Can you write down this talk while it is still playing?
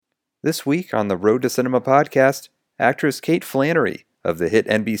This week on the Road to Cinema podcast, actress Kate Flannery of the hit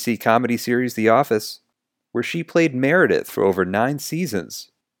NBC comedy series The Office, where she played Meredith for over 9 seasons,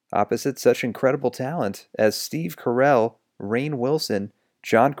 opposite such incredible talent as Steve Carell, Rainn Wilson,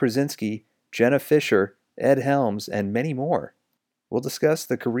 John Krasinski, Jenna Fischer, Ed Helms, and many more. We'll discuss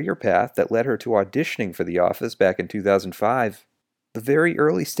the career path that led her to auditioning for The Office back in 2005, the very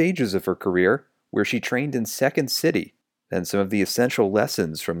early stages of her career, where she trained in Second City, and some of the essential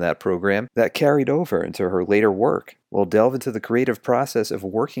lessons from that program that carried over into her later work. We'll delve into the creative process of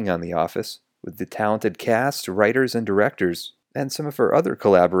working on The Office with the talented cast, writers, and directors, and some of her other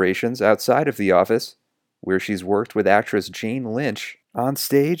collaborations outside of The Office, where she's worked with actress Jane Lynch on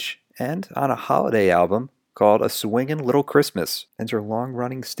stage and on a holiday album called A Swingin' Little Christmas, and her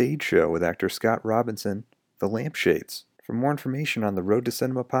long-running stage show with actor Scott Robinson, The Lampshades. For more information on the Road to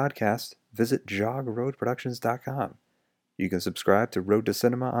Cinema podcast, visit jogroadproductions.com. You can subscribe to Road to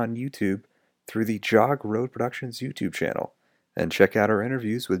Cinema on YouTube through the Jog Road Productions YouTube channel, and check out our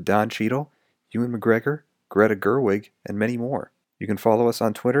interviews with Don Cheadle, Ewan McGregor, Greta Gerwig, and many more. You can follow us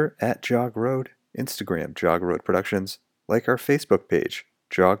on Twitter at Jog Road, Instagram Jog Road Productions, like our Facebook page,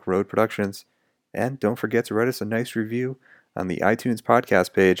 Jog Road Productions, and don't forget to write us a nice review on the iTunes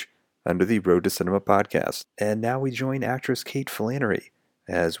podcast page under the Road to Cinema podcast. And now we join actress Kate Flannery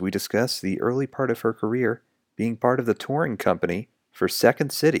as we discuss the early part of her career being part of the touring company for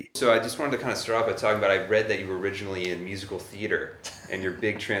Second City. So I just wanted to kind of start off by talking about, I read that you were originally in musical theater, and your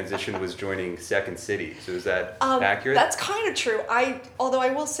big transition was joining Second City. So is that accurate? That's kind of true. Although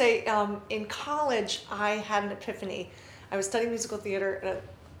I will say, in college, I had an epiphany. I was studying musical theater at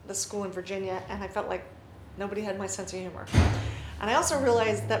the school in Virginia, and I felt like nobody had my sense of humor. And I also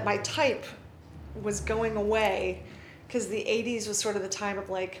realized that my type was going away, because the 80s was sort of the time of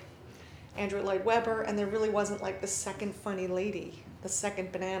like Andrew Lloyd Webber, and there really wasn't like the second funny lady, the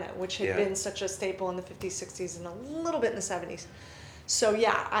second banana, which had been such a staple in the 50s, 60s, and a little bit in the 70s. So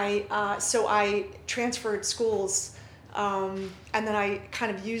yeah, I transferred schools, and then I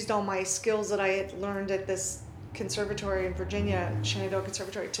kind of used all my skills that I had learned at this conservatory in Virginia, Shenandoah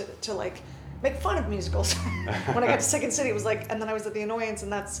Conservatory, to like make fun of musicals. When I got to Second City, it was like, and then I was at the Annoyance,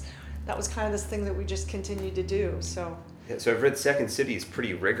 and that was kind of this thing that we just continued to do. So. Yeah, so I've read Second City is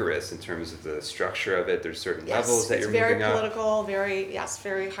pretty rigorous in terms of the structure of it. There's certain levels that you're moving up. It's very political,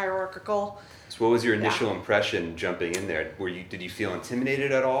 very hierarchical. So what was your initial impression jumping in there? Did you feel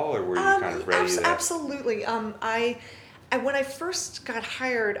intimidated at all, or were you kind of ready to? Absolutely. When I first got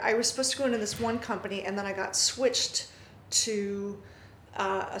hired, I was supposed to go into this one company, and then I got switched to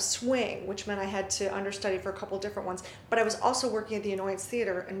a swing, which meant I had to understudy for a couple different ones. But I was also working at the Annoyance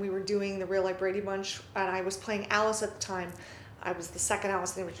Theater, and we were doing the Real Life Brady Bunch, and I was playing Alice at the time. I was the second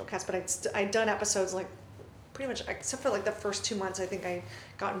Alice in the original cast, but I'd done episodes like pretty much, except for like the first 2 months, I think I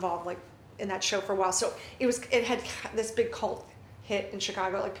got involved like in that show for a while. So it had this big cult hit in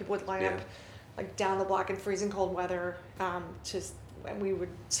Chicago. Like people would line up like down the block in freezing cold weather, and we would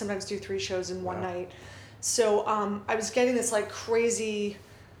sometimes do 3 shows in one night. So I was getting this like crazy,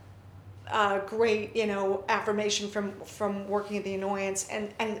 great, affirmation from working at the Annoyance.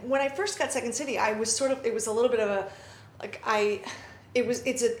 And when I first got Second City, I was it was a little bit of a, like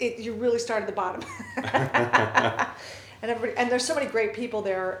you really start at the bottom. And there's so many great people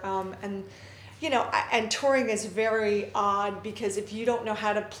there. And touring is very odd, because if you don't know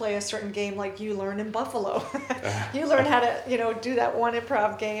how to play a certain game, like you learn in Buffalo, you learn how to, do that one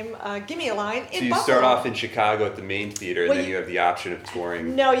improv game. Give me a line in Buffalo. So you start off in Chicago at the main theater, and then you have the option of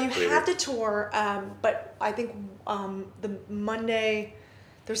touring. No, you have to tour, but I think the Monday,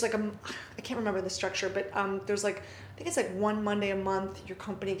 there's like I can't remember the structure, but there's like, I think it's like one Monday a month your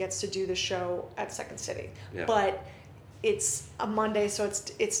company gets to do the show at Second City. Yeah. But it's a Monday, so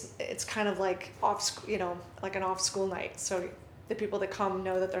it's kind of like like an off school night. So the people that come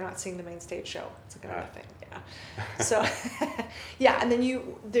know that they're not seeing the main stage show. It's like another thing, yeah. So, yeah, and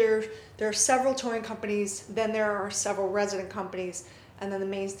then there are several touring companies. Then there are several resident companies, and then the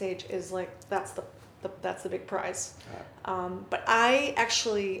main stage is like that's the big prize. But I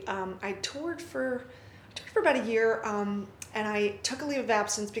actually I toured for about a year, and I took a leave of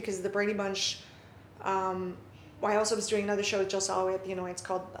absence because of the Brady Bunch. I also was doing another show with Jill Soloway at the Annoyance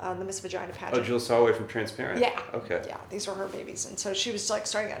called the Miss Vagina Pageant. Oh, Jill Soloway from Transparent. Yeah. Okay. Yeah, these were her babies, and so she was like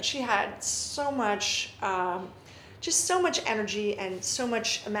starting out. She had so much, just so much energy and so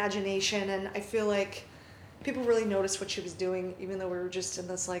much imagination, and I feel like people really noticed what she was doing, even though we were just in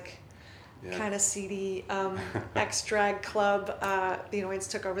this like kind of seedy ex-drag club. The Annoyance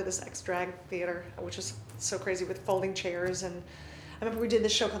took over this ex-drag theater, which was so crazy, with folding chairs and remember we did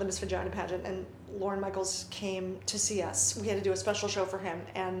this show called the Miss Vagina Pageant, and Lorne Michaels came to see us. We had to do a special show for him,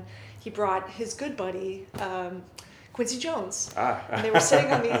 and he brought his good buddy, Quincy Jones. And they were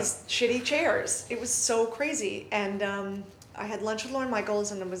sitting on these shitty chairs. It was so crazy. And I had lunch with Lorne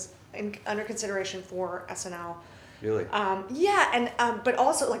Michaels, and it was under consideration for SNL. Really? Yeah, and but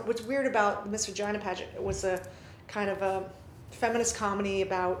also, like, what's weird about the Miss Vagina Pageant, it was a kind of a feminist comedy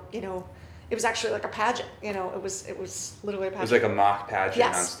about, you know, it was actually like a pageant, you know, it was literally a pageant. It was like a mock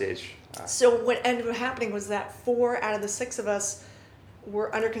pageant on stage. So what ended up happening was that 4 out of the 6 of us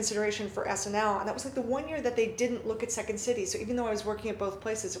were under consideration for SNL, and that was like the one year that they didn't look at Second City. So even though I was working at both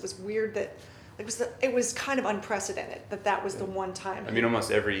places, it was weird that it was kind of unprecedented that was the one time. I mean,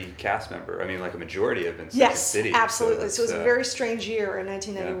 almost every cast member, I mean, like a majority have been Second City. Yes, absolutely. So it was a very strange year in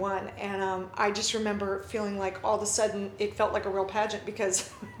 1991, and I just remember feeling like all of a sudden it felt like a real pageant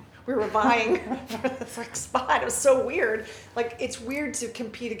because we were vying for this like spot. It was so weird. Like, it's weird to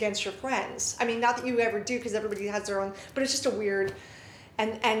compete against your friends. I mean, not that you ever do, because everybody has their own, but it's just a weird.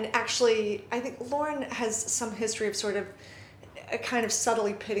 And actually, I think Lauren has some history of sort of kind of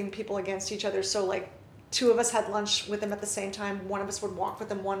subtly pitting people against each other. So, like, 2 of us had lunch with him at the same time. One of us would walk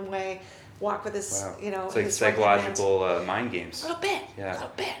with him one way, walk with his, you know, it's like psychological mind games. A little bit.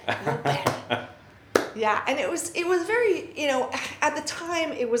 Yeah, and it was very, you know, at the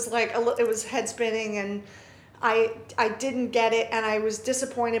time it was like it was head spinning, and I didn't get it, and I was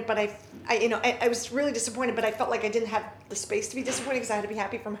disappointed, but I was really disappointed, but I felt like I didn't have the space to be disappointed because I had to be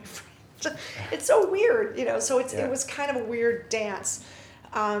happy for my friends. It's so weird, you know. So it was kind of a weird dance,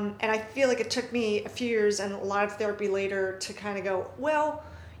 and I feel like it took me a few years and a lot of therapy later to kind of go, well,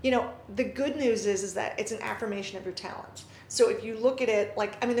 you know, the good news is that it's an affirmation of your talent. So if you look at it,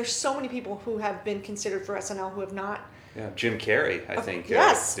 like, I mean, there's so many people who have been considered for SNL who have not. Yeah, Jim Carrey, I think.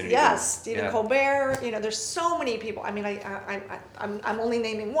 Yes, Stephen Colbert. You know, there's so many people. I mean, I'm only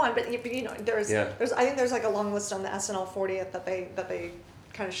naming one, but you know, there's I think there's like a long list on the SNL 40th that they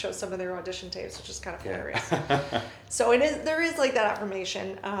kind of show some of their audition tapes, which is kind of hilarious. So there is like that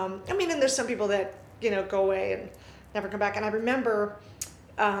affirmation. I mean, and there's some people that, you know, go away and never come back. And I remember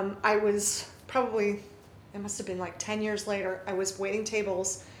I was probably, it must have been like 10 years later, I was waiting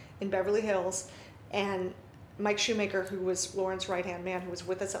tables in Beverly Hills, and Mike Shoemaker, who was Lauren's right-hand man, who was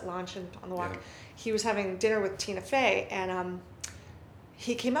with us at lunch and on the walk, he was having dinner with Tina Fey, and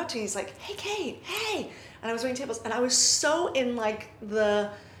he came up to me, he's like, hey, Kate, hey, and I was waiting tables, and I was so in like the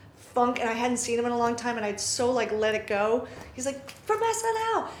funk, and I hadn't seen him in a long time, and I'd so like let it go. He's like, from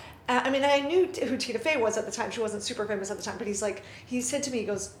SNL. I mean, I knew who Tina Fey was at the time. She wasn't super famous at the time, but he's like, he said to me, he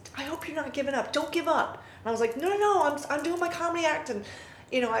goes, I hope you're not giving up. Don't give up. And I was like, no, I'm doing my comedy act. And,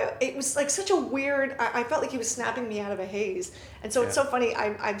 you know, it was like such a weird, I felt like he was snapping me out of a haze. And so it's so funny.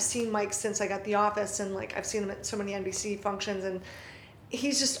 I've seen Mike since I got The Office, and like I've seen him at so many NBC functions, and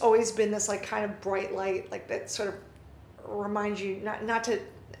he's just always been this like kind of bright light, like that sort of reminds you not to,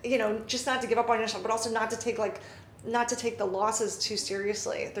 you know, just not to give up on yourself, but also not to take the losses too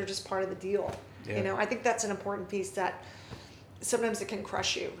seriously. They're just part of the deal. You know, I think that's an important piece, that sometimes it can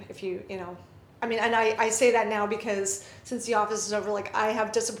crush you if you know. I mean, and I say that now because since The Office is over, like, I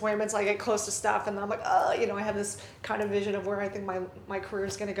have disappointments. I get close to stuff, and I'm like, you know, I have this kind of vision of where I think my career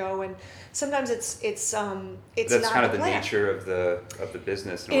is going to go, and sometimes it's that's not kind of the plan. nature of the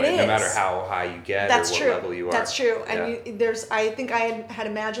business. In a it way. is. No matter how high you get or what level you are. That's true. And I think I had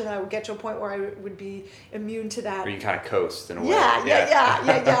imagined that I would get to a point where I would be immune to that. Or you kind of coast in a way.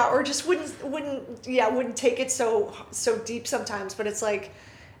 Yeah. Or just wouldn't take it so deep sometimes. But it's like,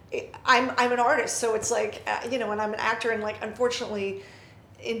 I'm an artist, so it's like, you know, and I'm an actor, and like, unfortunately,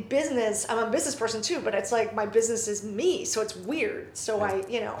 in business, I'm a business person too, but it's like my business is me, so it's weird. So I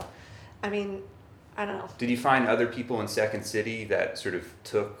mean, I don't know. Did you find other people in Second City that sort of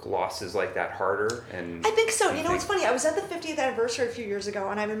took losses like that harder? And I think so. You know, it's funny. I was at the 50th anniversary a few years ago,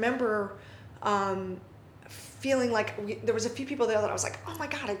 and I remember feeling like there was a few people there that I was like, oh my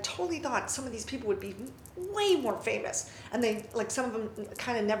God, I totally thought some of these people would be way more famous. And they, like, some of them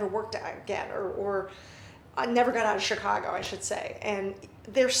kind of never worked again, or never got out of Chicago, I should say. And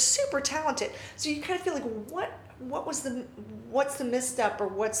they're super talented. So you kind of feel like, what's the misstep, or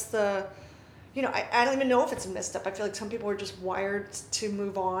what's the, you know, I don't even know if it's a misstep. I feel like some people are just wired to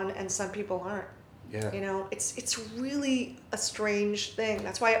move on, and some people aren't. Yeah. You know, it's really a strange thing.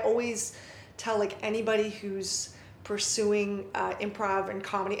 That's why I always tell, like, anybody who's pursuing improv and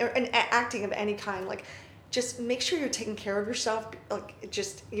comedy and acting of any kind, like, just make sure you're taking care of yourself, like,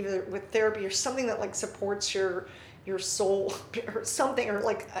 just either with therapy or something that like supports your soul or something, or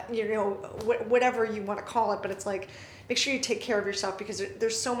like, you know, whatever you want to call it, but it's like, make sure you take care of yourself, because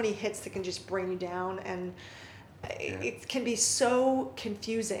there's so many hits that can just bring you down. And it can be so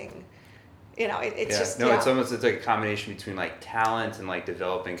confusing. It's just it's almost like a combination between like talent and like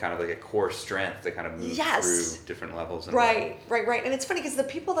developing kind of like a core strength to kind of move through different levels. Right. And it's funny because the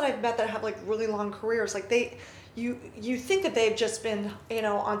people that I've met that have like really long careers, like you think that they've just been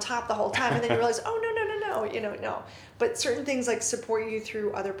on top the whole time, and then you realize, oh no. But certain things like support you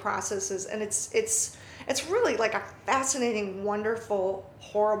through other processes, and it's really like a fascinating, wonderful,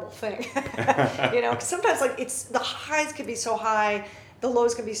 horrible thing. Because sometimes like the highs can be so high. The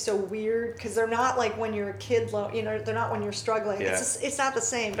lows can be so weird because they're not like when you're a kid low, they're not when you're struggling. Yeah. It's not the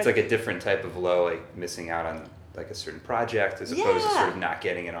same. But it's like a different type of low, like missing out on like a certain project as opposed to sort of not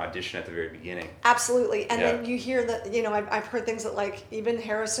getting an audition at the very beginning. Absolutely. And then you hear that, I've heard things that like even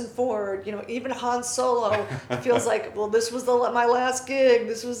Harrison Ford, even Han Solo feels like, well, this was my last gig.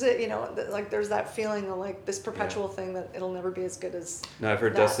 This was it. Like there's that feeling of like this perpetual thing that it'll never be as good as. No, I've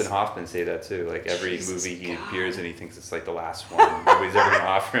heard Dustin Hoffman say that too. Like every movie he appears in, he thinks it's like the last one. Nobody's ever going to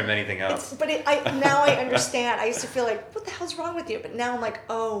offer him anything else. Now I understand. I used to feel like, what the hell's wrong with you? But now I'm like,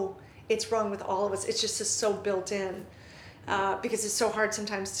 oh, it's wrong with all of us. It's just so built in because it's so hard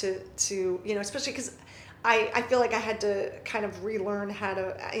sometimes to especially because I feel like I had to kind of relearn how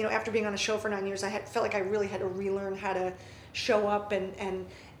to, after being on a show for 9 years, felt like I really had to relearn how to show up and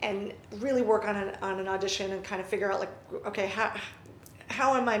really work on an audition and kind of figure out like, okay,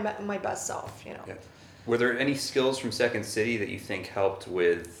 how am I my best self, Yeah. Were there any skills from Second City that you think helped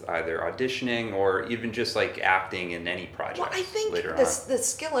with either auditioning or even just like acting in any project? Well, I think the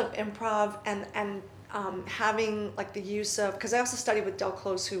skill of improv and having like the use of, because I also studied with Del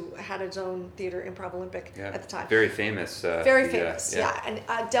Close, who had his own theater improv Olympic at the time. Very famous. Very famous, yeah.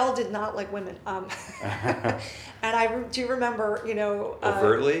 And Del did not like women. And I do remember,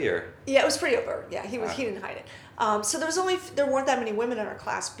 overtly or? Yeah, it was pretty overt. Yeah, he didn't hide it. So there weren't that many women in our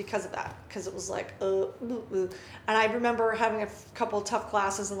class because of that, because it was like, and I remember having a couple of tough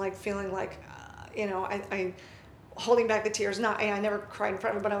classes and like feeling like, I holding back the tears. I never cried in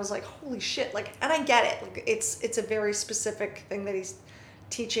front of him, but I was like, holy shit! Like, and I get it. Like, it's a very specific thing that he's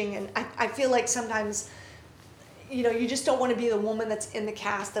teaching, and I feel like sometimes, you just don't want to be the woman that's in the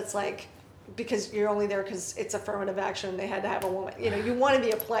cast that's like, because you're only there because it's affirmative action. They had to have a woman. You want to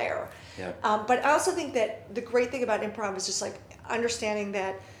be a player. Yeah. But I also think that the great thing about improv is just like understanding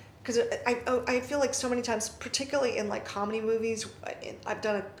that, because I feel like so many times, particularly in like comedy movies, I've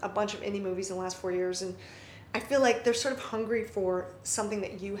done a bunch of indie movies in the last 4 years, and I feel like they're sort of hungry for something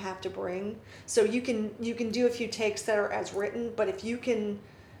that you have to bring. So you can do a few takes that are as written, but if you can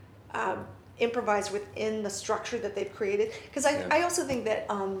improvise within the structure that they've created, because I also think that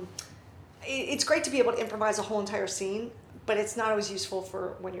it's great to be able to improvise a whole entire scene, but it's not always useful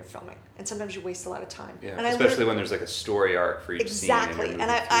for when you're filming, and sometimes you waste a lot of time. Yeah, and especially when there's like a story arc for each scene. Exactly,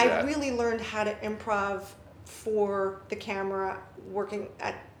 and I really learned how to improv for the camera working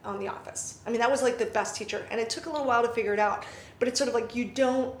on The Office. I mean, that was like the best teacher, and it took a little while to figure it out, but it's sort of like you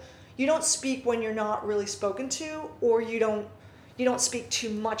don't speak when you're not really spoken to, or you don't speak too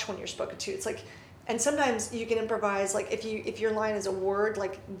much when you're spoken to. It's like, and sometimes you can improvise, like if your line is a word,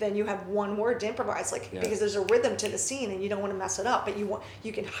 like then you have one word to improvise, like because there's a rhythm to the scene and you don't want to mess it up, but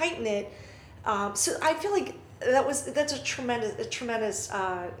you can heighten it. So I feel like that's a tremendous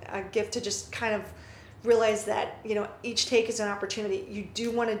gift to just kind of realize that each take is an opportunity. You do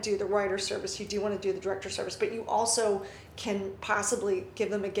want to do the writer service, you do want to do the director service, but you also can possibly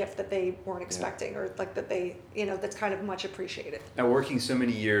give them a gift that they weren't expecting, or like that they that's kind of much appreciated. Now, working so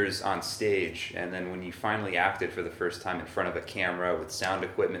many years on stage, and then when you finally acted for the first time in front of a camera with sound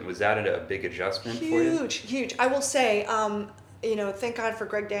equipment, was that a big adjustment for you? Huge. I will say, thank God for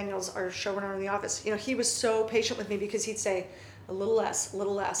Greg Daniels, our showrunner in The Office. He was so patient with me, because he'd say, a little less.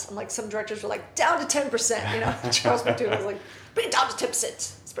 And like some directors were like, down to 10%, Charles McDougall was like, bring it down to 10%.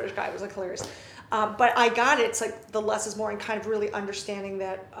 This British guy was like hilarious. But I got it. It's like the less is more, and kind of really understanding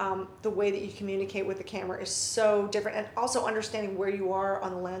that the way that you communicate with the camera is so different, and also understanding where you are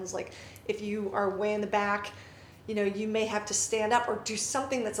on the lens. Like if you are way in the back, you may have to stand up or do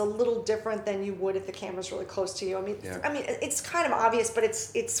something that's a little different than you would if the camera's really close to you. I mean, it's kind of obvious, but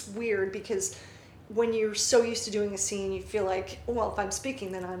it's weird, because when you're so used to doing a scene, you feel like, well, if I'm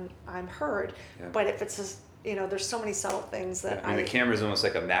speaking, then I'm heard. Yeah. But if it's there's so many subtle things that the camera's almost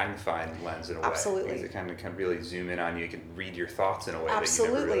like a magnifying lens in a way. Absolutely. Because it kind of really zoom in on you. You can read your thoughts in a way that you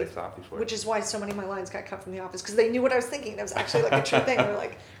never really thought before. Which is why so many of my lines got cut from The Office, because they knew what I was thinking. That was actually like a true thing. They were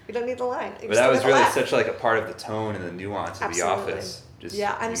like, we don't need the line. But that was really such like a part of the tone and the nuance of The Office.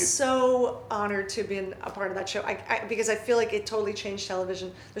 Yeah, I'm so honored to be a part of that show. Because I feel like it totally changed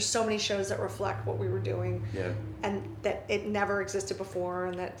television. There's so many shows that reflect what we were doing, and that it never existed before,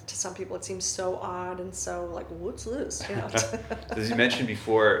 and that to some people it seems so odd and so like, what's this? You know? As you mentioned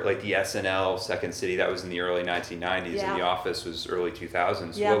before, like the SNL Second City, that was in the early 1990s, and The Office was early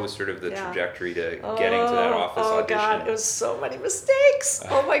 2000s. Yeah. What was sort of the trajectory to getting to that Office audition? Oh God, it was so many mistakes.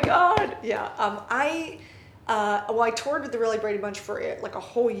 Oh my God. Yeah. I toured with the Really Brady Bunch for like a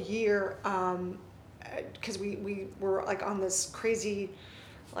whole year, because we were like on this crazy,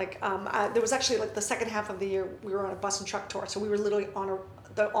 like there was actually like the second half of the year we were on a bus and truck tour, so we were literally on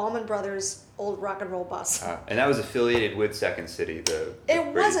the Allman Brothers old rock and roll bus. And that was affiliated with Second City. It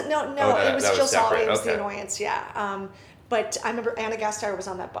wasn't. No. It was Jill Solomon. It was The Annoyance. Yeah. But I remember Anna Gasteyer was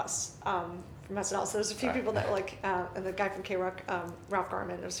on that bus. From SNL, so there's a few people that were like, and the guy from K-Rock, Ralph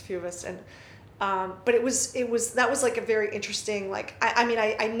Garman. There's a few of us, and but it was that was like a very interesting, like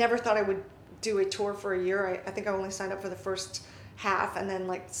I never thought I would do a tour for a year. I think I only signed up for the first half, and then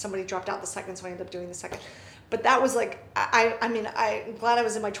like somebody dropped out the second, so I ended up doing the second. But that was like, I'm glad I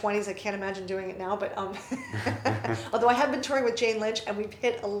was in my 20s. I can't imagine doing it now. But although I have been touring with Jane Lynch, and we've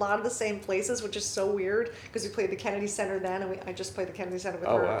hit a lot of the same places, which is so weird because we played the Kennedy Center then, and I just played the Kennedy Center with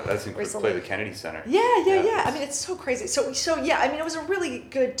her. Oh wow, that's incredible. Play the Kennedy Center. Yeah. I mean, it's so crazy. So yeah. I mean, it was a really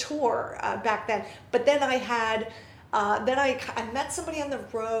good tour back then. But then I had. Then I met somebody on the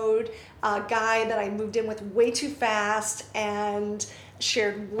road, a guy that I moved in with way too fast and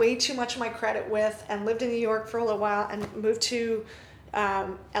shared way too much of my credit with, and lived in New York for a little while, and moved to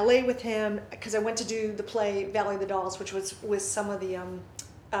LA with him because I went to do the play Valley of the Dolls, which was with some of the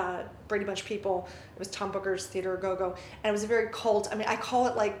Brady Bunch people. It was Tom Booker's Theater Go-Go, and it was a very cult. I mean, I call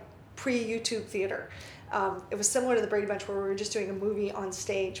it like pre-YouTube theater. It was similar to the Brady Bunch where we were just doing a movie on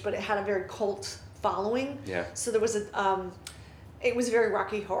stage, but it had a very cult following. Yeah. So there was it was very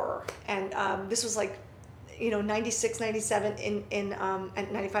Rocky Horror, and this was like, 96, 97 in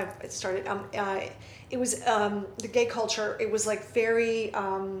and 95 it started. It was the gay culture. It was like very.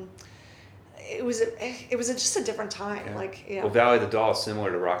 It was just a different time. Yeah. Like, yeah. Well, Valley of the Dolls,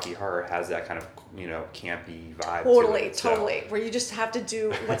 similar to Rocky Horror, has that kind of campy vibe. Totally. Where you just have to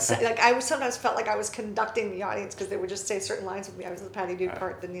do what's like. I sometimes felt like I was conducting the audience because they would just say certain lines with me. I was the Patty Duke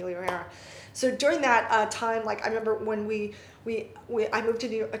part, the Neely O'Hara. So during that time, like I remember when I moved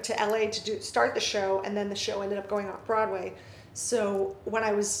to LA to start the show, and then the show ended up going off Broadway. So when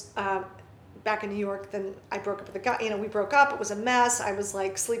I was back in New York, then I broke up with the guy. We broke up. It was a mess. I was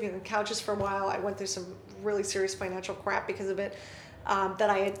like sleeping on couches for a while. I went through some really serious financial crap because of it. That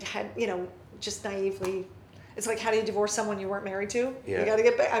I had just naively. It's like, how do you divorce someone you weren't married to? Yeah. You got to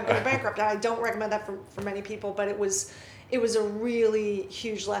go bankrupt. And I don't recommend that for many people, but it was a really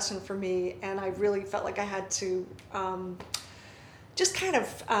huge lesson for me, and I really felt like I had to just kind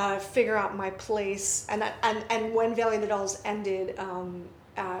of figure out my place. And when Valley of the Dolls ended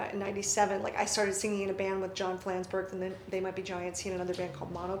in 97, like I started singing in a band with John Flansburgh, and then They Might Be Giants. He had another band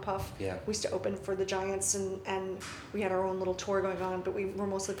called Monopuff. Yeah. We used to open for the Giants, and we had our own little tour going on, but we were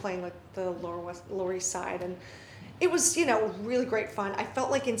mostly playing like the Lower East Side, and it was, really great fun. I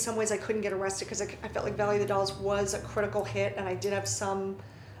felt like in some ways I couldn't get arrested because I felt like Valley of the Dolls was a critical hit, and I did have some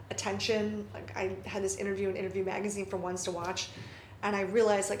attention. Like I had this interview in Interview Magazine for Ones to Watch, and I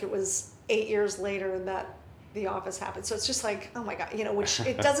realized like it was 8 years later that The Office happened. So it's just like, oh my God, which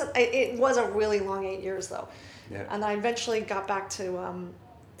it doesn't. It was a really long 8 years though, yeah. And I eventually got back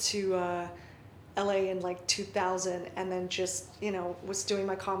to LA in like 2000, and then just was doing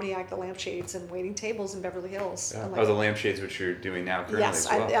my comedy act, The Lampshades, and waiting tables in Beverly Hills. Yeah. The Lampshades, which you're doing now currently. Yes,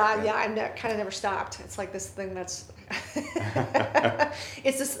 as well. I kind of never stopped. It's like this thing that's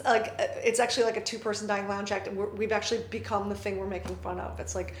it's this like it's actually like a 2-person dying lounge act, and we've actually become the thing we're making fun of.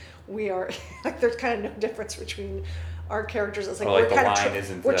 It's like we are like there's kind of no difference between our characters. It's like we're kind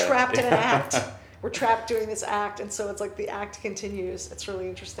of we're trapped in an act. We're trapped doing this act, and so it's like the act continues. It's really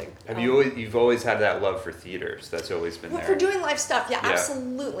interesting. You've always had that love for theater, so that's always been there. For doing live stuff, yeah.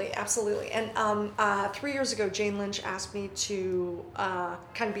 Absolutely. And 3 years ago, Jane Lynch asked me to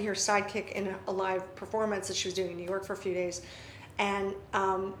kind of be her sidekick in a live performance that she was doing in New York for a few days, and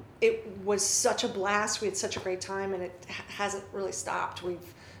it was such a blast. We had such a great time, and it hasn't really stopped.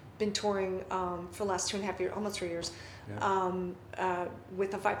 We've been touring for the last 2.5 years, almost 3 years,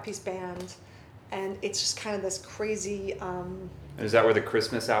 with a 5-piece band. And it's just kind of this crazy. Is that where the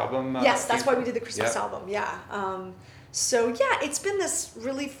Christmas album? Yes, that's why we did the Christmas album. Yeah. So yeah, it's been this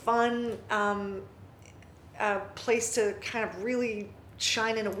really fun place to kind of really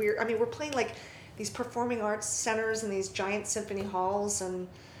shine in a weird. I mean, we're playing like these performing arts centers and these giant symphony halls, and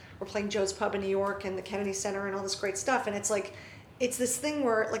we're playing Joe's Pub in New York and the Kennedy Center and all this great stuff. And it's like, it's this thing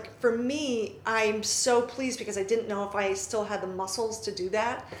where, like, for me, I'm so pleased because I didn't know if I still had the muscles to do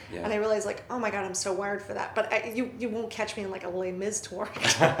that. Yeah. And I realized, like, oh my God, I'm so wired for that. But you won't catch me in, like, a Les Mis tour.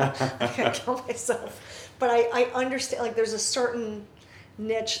 I can't kill myself. But I understand, like, there's a certain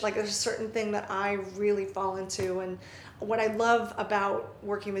niche, like, there's a certain thing that I really fall into. And what I love about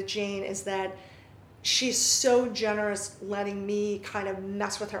working with Jane is that she's so generous letting me kind of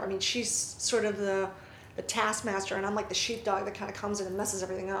mess with her. I mean, she's sort of the taskmaster, and I'm like the sheepdog that kind of comes in and messes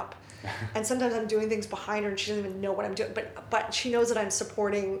everything up. And sometimes I'm doing things behind her and she doesn't even know what I'm doing, but she knows that I'm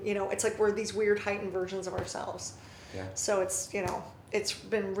supporting, you know, it's like we're these weird heightened versions of ourselves. Yeah. So it's, you know, it's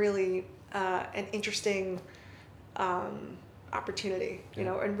been really an interesting opportunity, you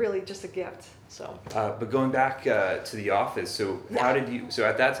know, and really just a gift. So but going back to The Office, so how did you, so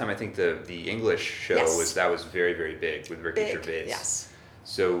at that time I think the English show was very, very big with Ricky Gervais. Yes.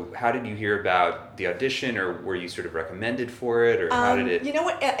 So how did you hear about the audition, or were you sort of recommended for it, or how did it? You know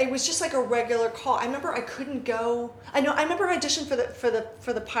what? It was just like a regular call. I remember I couldn't go. I remember I auditioned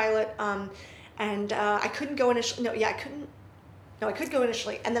for the pilot, and I couldn't go initially. I couldn't. No, I could go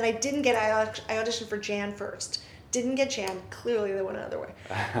initially, and then I didn't get. I auditioned for Jan first. Didn't get Jan. Clearly, they went another way.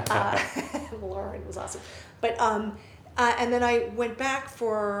 Lauren was awesome, but and then I went back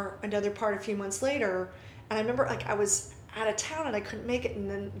for another part a few months later, and I remember like I was out of town and I couldn't make it, and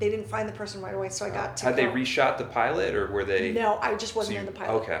then they didn't find the person right away, so I got to Had they reshot the pilot, or were they? No, I just wasn't in the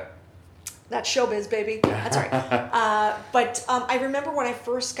pilot. Okay. That's showbiz, baby. That's all right. But I remember when I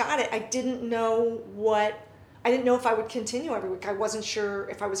first got it, I didn't know if I would continue every week. I wasn't sure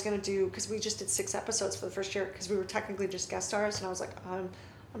if I was going to do, because we just did 6 episodes for the first year, because we were technically just guest stars, and I was like, I'm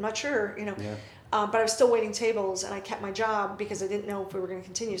not sure, you know. Yeah. But I was still waiting tables, and I kept my job because I didn't know if we were going to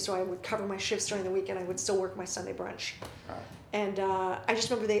continue. So I would cover my shifts during the week, and I would still work my Sunday brunch. Right. And I just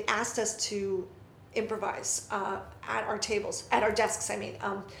remember they asked us to improvise at our tables, at our desks, I mean.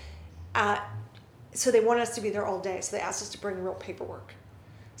 So they wanted us to be there all day. So they asked us to bring real paperwork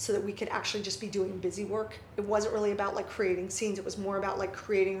so that we could actually just be doing busy work. It wasn't really about like creating scenes. It was more about like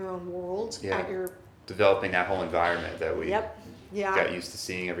creating your own world at your... Developing that whole environment that we... Yep. Yeah, got used to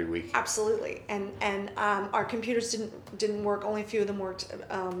seeing every week. Absolutely, and our computers didn't work. Only a few of them worked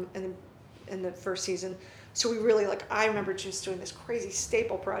in the first season. So we really I remember just doing this crazy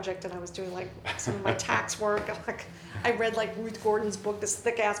staple project, and I was doing like some of my tax work. I read like Ruth Gordon's book, this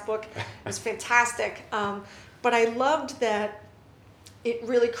thick ass book. It was fantastic. But I loved that it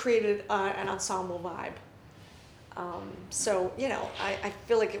really created an ensemble vibe. So you know, I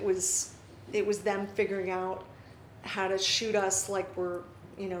feel like it was them figuring out how to shoot us like we're,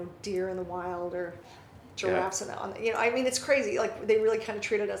 you know, deer in the wild or giraffes you know, I mean, it's crazy. Like they really kind of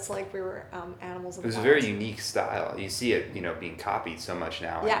treated us like we were animals in the wild. It was a very unique style. You see it, you know, being copied so much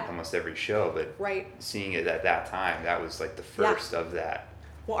now in almost every show, but seeing it at that time, that was like the first of that.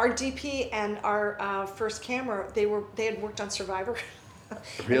 Well, our DP and our first camera, they had worked on Survivor.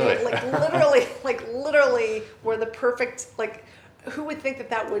 Really? literally were the perfect, like, who would think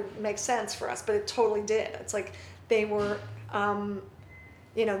that would make sense for us? But it totally did. It's like they were,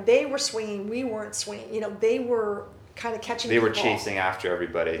 you know, they were swinging, we weren't swinging. You know, they were kind of catching. They were chasing after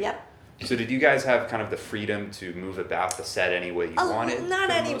everybody. Yep. So did you guys have kind of the freedom to move about the set any way you wanted? Not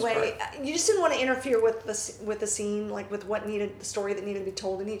any way. You just didn't want to interfere with the scene, like with what needed, the story that needed to be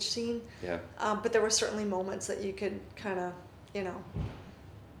told in each scene. Yeah. But there were certainly moments that you could kind of, you know,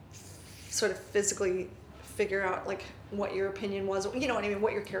 sort of physically figure out like what your opinion was. You know what I mean?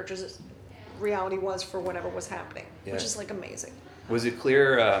 What your character's reality was for whatever was happening, which is like amazing. Was it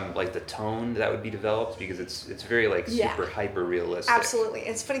clear, like the tone that would be developed, because it's very like super hyper realistic? Absolutely.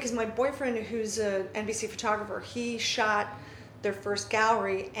 It's funny because my boyfriend, who's an NBC photographer, he shot their first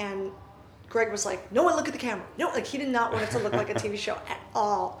gallery, and Greg was like, "No one look at the camera." No, like he did not want it to look like a TV show at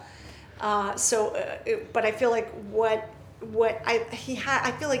all. But I feel like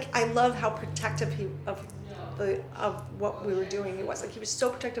I feel like I love how protective of what we were doing he was. Like he was so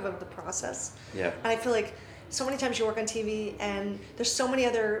protective of the process. Yeah. And I feel like so many times you work on TV and there's so many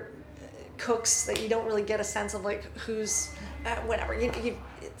other cooks that you don't really get a sense of like who's whatever. You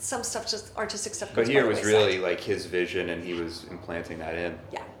some stuff, just artistic stuff. But here was really like his vision, and he was implanting that in.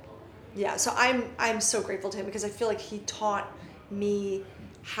 Yeah. Yeah. So I'm so grateful to him, because I feel like he taught me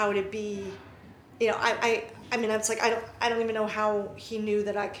how to be, you know, I mean, it's like I don't even know how he knew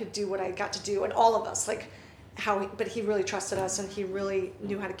that I could do what I got to do, and all of us, like but he really trusted us, and he really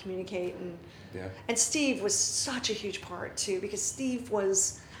knew how to communicate, and Steve was such a huge part too, because Steve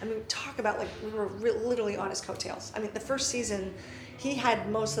was, I mean, talk about like we were literally on his coattails. I mean, the first season he had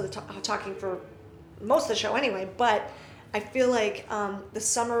most of the talking for most of the show anyway, but I feel like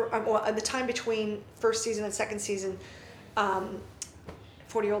the time between first season and second season,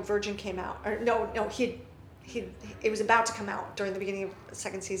 40-Year-Old Virgin came out. Or no, it was about to come out during the beginning of the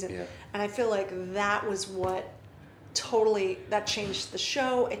second season. Yeah. And I feel like that was what that changed the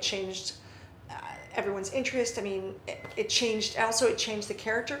show. It changed everyone's interest. I mean, it changed the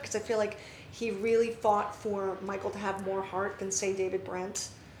character, because I feel like he really fought for Michael to have more heart than, say, David Brent.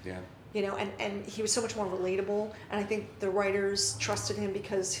 Yeah. You know, and he was so much more relatable, and I think the writers trusted him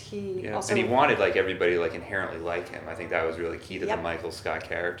because he also... And he wanted, like, everybody to, like, inherently like him. I think that was really key to the Michael Scott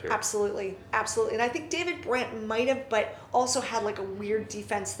character. Absolutely. And I think David Brent might have, but also had, like, a weird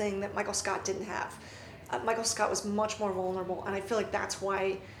defense thing that Michael Scott didn't have. Michael Scott was much more vulnerable, and I feel like that's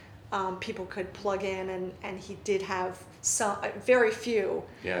why people could plug in, and he did have some very few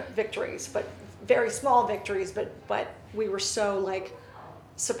victories, but very small victories, but we were so, like,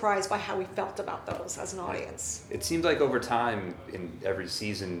 surprised by how we felt about those as an audience. It seemed like over time in every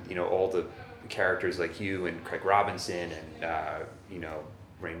season, you know, all the characters like you and Craig Robinson and you know,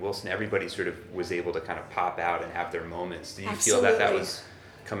 Rainn Wilson, everybody sort of was able to kind of pop out and have their moments. Do you feel that was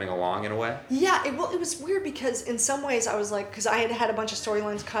coming along in a way? Yeah, it was weird, because in some ways I was like, because I had a bunch of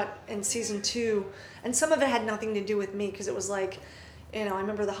storylines cut in season 2, and some of it had nothing to do with me, because it was like, you know, I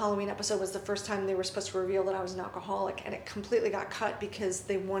remember the Halloween episode was the first time they were supposed to reveal that I was an alcoholic, and it completely got cut because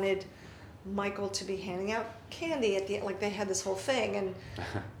they wanted Michael to be handing out candy at the end. Like, they had this whole thing,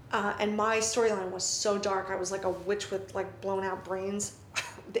 and my storyline was so dark. I was like a witch with, like, blown out brains.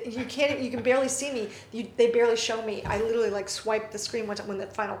 You can barely see me. They barely show me. I literally, like, swiped the screen when the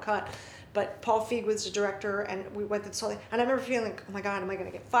final cut. But Paul Feig was the director, and we went through this whole thing. And I remember feeling like, oh my God, am I going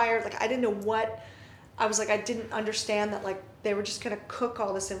to get fired? Like, I didn't know what. I was like, I didn't understand that, like, they were just going to cook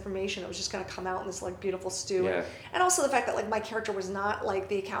all this information. It was just going to come out in this, like, beautiful stew. Yeah. And also the fact that, like, my character was not like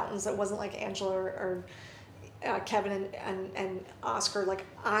the accountants. It wasn't like Angela or Kevin and Oscar. Like,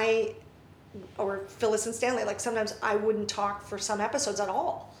 or Phyllis and Stanley. Like, sometimes I wouldn't talk for some episodes at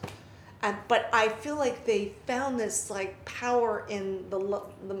all. But I feel like they found this, like, power in the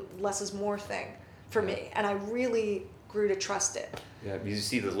less is more thing for me. And I really grew to trust it. Yeah, you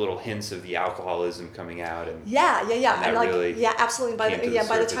see the little hints of the alcoholism coming out, and and like, really absolutely. By the time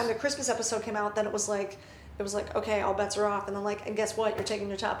the surface. Christmas episode came out, then it was like, okay, all bets are off, and then, like, and guess what? You're taking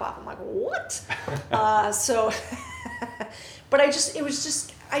your top off. I'm like, what? So, but I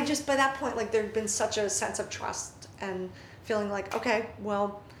just by that point, like, there'd been such a sense of trust and feeling like, okay,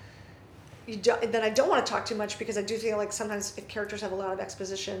 well, then I don't want to talk too much, because I do feel like sometimes if characters have a lot of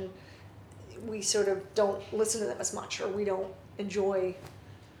exposition, we sort of don't listen to them as much, or we don't enjoy,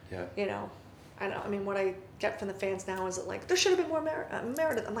 you know, I don't know. I mean, what I get from the fans now is that, like, there should have been more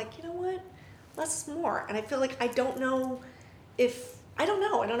Meredith. I'm like, you know what? Less is more. And I feel like I don't know if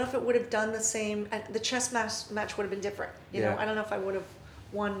it would have done the same. The chess match would have been different. You know, I don't know if I would have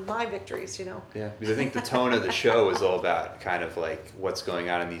won my victories, you know. Yeah, because I think the tone of the show is all about kind of like what's going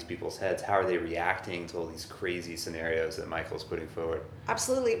on in these people's heads. How are they reacting to all these crazy scenarios that Michael's putting forward?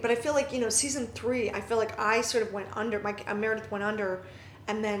 Absolutely. But I feel like, you know, season 3, I feel like I sort of went under. Meredith went under,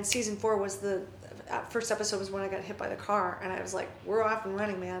 and then season 4 was the first episode was when I got hit by the car, and I was like, we're off and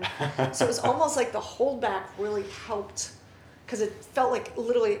running, man. So it was almost like the holdback really helped, because it felt like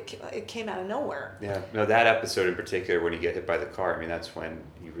literally it came out of nowhere. Yeah, no, that episode in particular, when you get hit by the car, I mean, that's when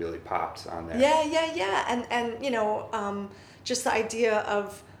you really popped on there. Yeah. And you know, just the idea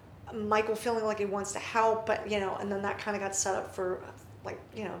of Michael feeling like he wants to help, but, you know, and then that kind of got set up for, like,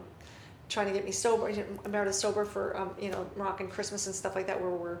 you know, trying to get me sober, Meredith sober for, you know, Moroccan Christmas and stuff like that,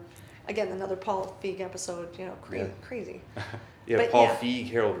 where we're, again, another Paul Feig episode, you know, crazy. Paul Feig,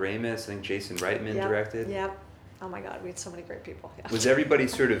 Harold Ramis, I think Jason Reitman directed. Yep. Oh my God, we had so many great people. Yeah. Was everybody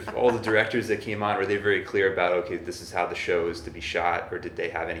sort of, all the directors that came on, were they very clear about, okay, this is how the show is to be shot, or did they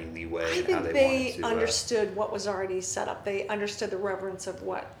have any leeway in how they wanted to? I think they understood what was already set up. They understood the reverence of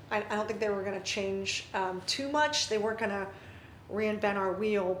what, I don't think they were going to change too much. They weren't going to reinvent our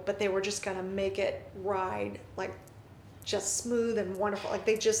wheel, but they were just going to make it ride, like, just smooth and wonderful. Like,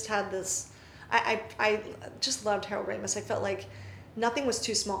 they just had this, I just loved Harold Ramis. I felt like nothing was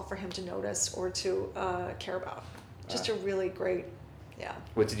too small for him to notice or to care about. Just a really great,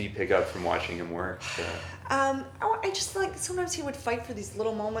 What did you pick up from watching him work? I just, like, sometimes he would fight for these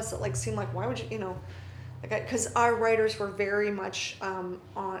little moments that, like, seem like, why would you, you know, like, because our writers were very much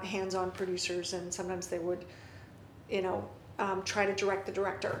hands-on producers, and sometimes they would, you know, try to direct the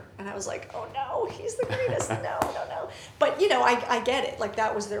director, and I was like, oh no, he's the greatest. No. But, you know, I get it. Like,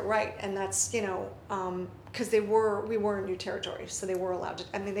 that was their right, and that's, you know, because we were in new territory, so they were allowed to.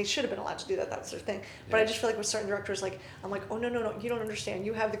 I mean, they should have been allowed to do that. That was their thing. But I just feel like with certain directors, like, I'm like, oh no, you don't understand.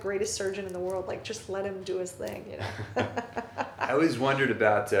 You have the greatest surgeon in the world. Like, just let him do his thing, you know. I always wondered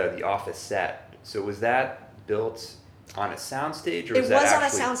about the Office set. So was that built On a soundstage, or it was was that on a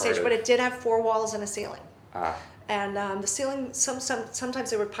actually soundstage, part but of... it did have 4 walls and a ceiling. Ah, And the ceiling, sometimes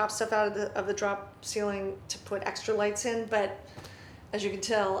they would pop stuff out of the drop ceiling to put extra lights in, but as you can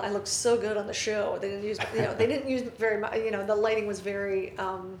tell, I looked so good on the show. They didn't use, they didn't use very much. The lighting was very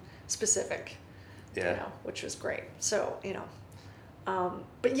specific. yeah. Which was great. So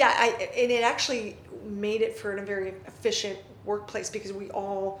but yeah, and it actually made it for a very efficient workplace because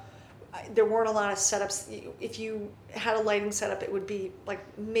there weren't a lot of setups. If you had a lighting setup, it would be like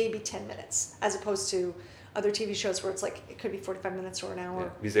maybe 10 minutes, as opposed to other TV shows where it's like it could be 45 minutes or an hour. Yeah,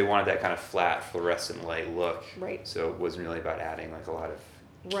 because they wanted that kind of flat fluorescent light look. Right. So it wasn't really about adding like a lot of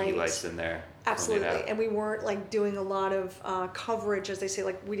key lights in there. Absolutely. And we weren't like doing a lot of coverage, as they say,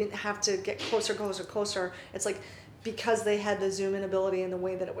 like we didn't have to get closer. It's like because they had the zoom in ability and the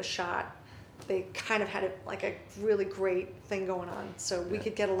way that it was shot, they kind of had like a really great thing going on. So we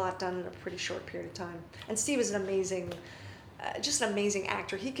could get a lot done in a pretty short period of time. And Steve is an amazing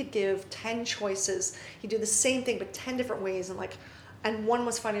actor. He could give 10 choices. He'd do the same thing but 10 different ways, and one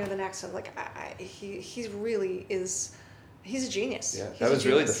was funnier than the next. And like he really is. He's a genius. Yeah, that was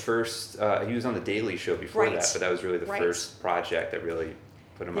really the first. He was on the Daily Show before that, but that was really the first project that really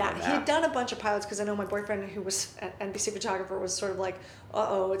put him on the map. Yeah, he had done a bunch of pilots because I know my boyfriend, who was an NBC photographer, was sort of like,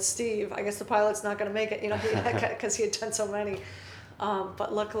 "Uh-oh, it's Steve. I guess the pilot's not going to make it," because he had done so many.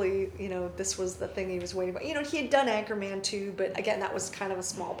 But luckily, this was the thing he was waiting for. He had done Anchorman too, but again, that was kind of a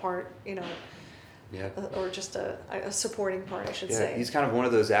small part, Yeah. Or just a supporting part, I should say. He's kind of one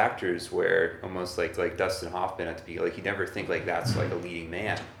of those actors where almost like Dustin Hoffman at the beginning, like you never think like that's like a leading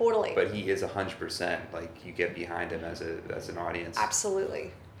man. Totally. But he is 100%. Like you get behind him as an audience.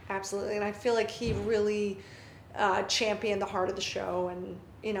 Absolutely, and I feel like he really championed the heart of the show, and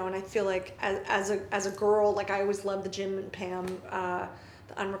and I feel like as a girl, like I always loved the Jim and Pam, the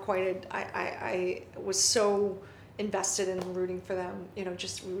Unrequited. I was so invested in rooting for them. We would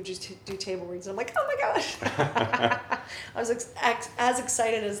just do table reads, and I'm like, oh my gosh. I was as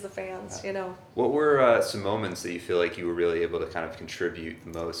excited as the fans. What were some moments that you feel like you were really able to kind of contribute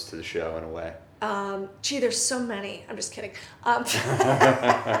the most to the show in a way? There's so many. I'm just kidding. I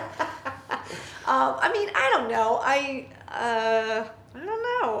mean, I don't know. I don't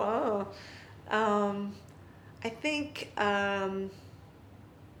know. I think.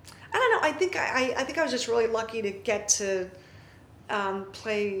 I don't know. I think I was just really lucky to get to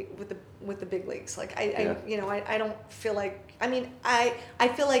play with the big leagues. Like I don't feel like. I mean, I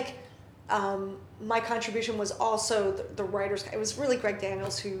feel like my contribution was also the writers. It was really Greg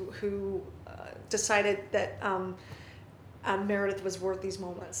Daniels who decided that Meredith was worth these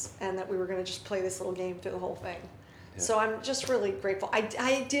moments, and that we were going to just play this little game through the whole thing. Yeah. So I'm just really grateful.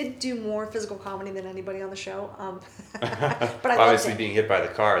 I did do more physical comedy than anybody on the show, but I obviously loved it. being hit by the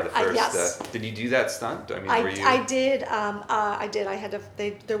car the first. Yes. Did you do that stunt? I mean, were you? I did. I did. I had to.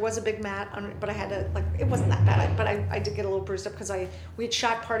 There was a big mat, but I had to it wasn't that bad. But I did get a little bruised up because we had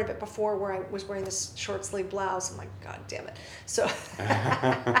shot part of it before where I was wearing this short sleeve blouse. I'm like, God damn it. So.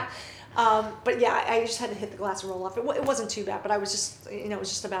 But yeah, I just had to hit the glass and roll off. It wasn't too bad, but I was just, it was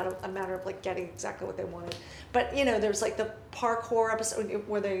just about a matter of like getting exactly what they wanted. But there's like the parkour episode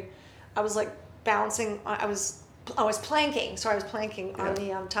where I was like bouncing. I was planking, so I was planking on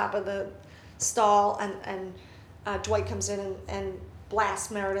the top of the stall, and Dwight comes in and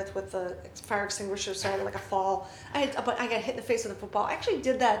blasts Meredith with the fire extinguisher, so I had like a fall. But I got hit in the face with a football. I actually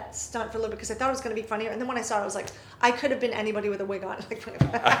did that stunt for a little bit because I thought it was going to be funnier, and then when I saw it, I was like, I could have been anybody with a wig on. They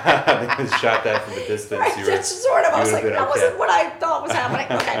shot that from the distance. Right, just sort of. I was like, that wasn't what I thought was happening.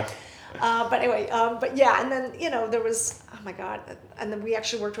 Okay. But anyway, but yeah, and then there was, oh my God, and then we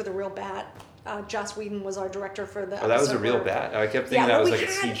actually worked with a real bat. Joss Whedon was our director for the. Oh, that was a real bat. I kept thinking that was like a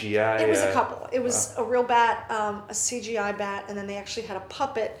CGI. It was a couple. It was a real bat, a CGI bat, and then they actually had a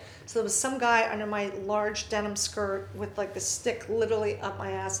puppet. So there was some guy under my large denim skirt with like the stick literally up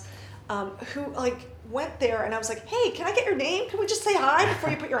my ass, who like went there, and I was like, "Hey, can I get your name? Can we just say hi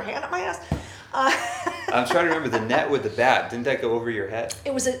before you put your hand up my ass?" I'm trying to remember the net with the bat. Didn't that go over your head?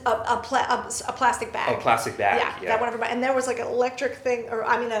 It was a plastic bag. Oh, plastic bag. Yeah, that went over my. And there was like an electric thing, or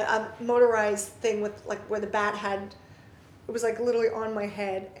I mean a motorized thing with like where the bat had. It was like literally on my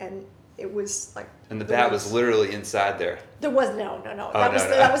head, and it was like. And the bat was literally inside there. There was no. Oh, that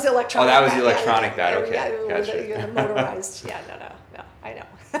was the electronic. Oh, that was the electronic bat. Okay, yeah, gotcha. The motorized. Yeah, no. I know.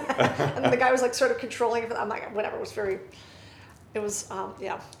 And then the guy was like sort of controlling it. I'm like, whatever. It was very. It was,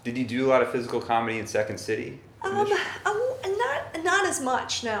 yeah. Did you do a lot of physical comedy in Second City? Not as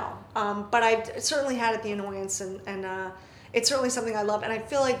much, no. But I certainly had it the annoyance, and it's certainly something I love. And I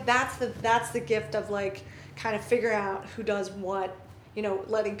feel like that's the gift of like kind of figuring out who does what,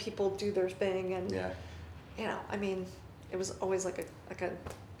 letting people do their thing, and I mean, it was always like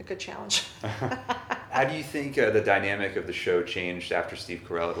a good challenge. How do you think the dynamic of the show changed after Steve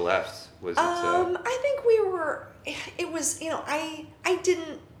Carell had left? Was it? I think it was,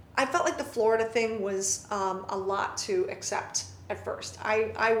 I felt like the Florida thing was a lot to accept at first.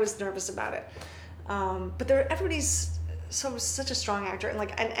 I was nervous about it. But everybody's such a strong actor,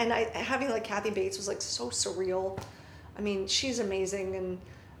 and having like Kathy Bates was like so surreal. I mean, she's amazing,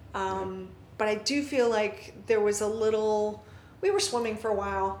 and but I do feel like there was a little. We were swimming for a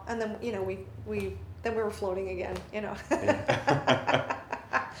while, and then we were floating again. Yeah.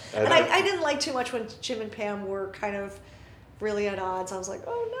 And I didn't like too much when Jim and Pam were kind of really at odds. I was like,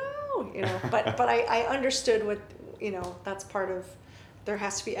 oh no, But I understood what that's part of. There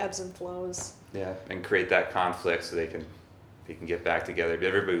has to be ebbs and flows. Yeah, and create that conflict so they can get back together.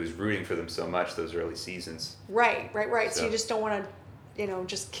 Everybody was rooting for them so much those early seasons. Right. So you just don't want to,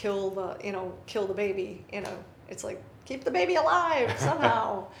 just kill the baby. It's like keep the baby alive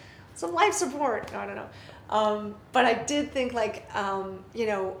somehow, some life support. No, I don't know. But I did think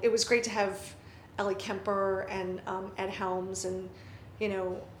it was great to have Ellie Kemper and Ed Helms, and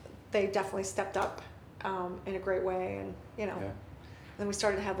they definitely stepped up in a great way, and Yeah. then we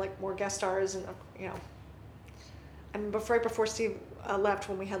started to have like more guest stars, and right before Steve left,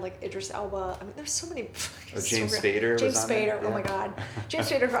 when we had like Idris Elba. I mean, there's so many. James Spader. James Spader. Oh my God, James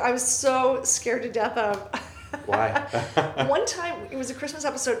Spader. I was so scared to death of. Why? One time, it was a Christmas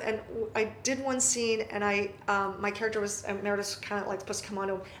episode, and I did one scene, and my character was Meredith, kind of like supposed to come on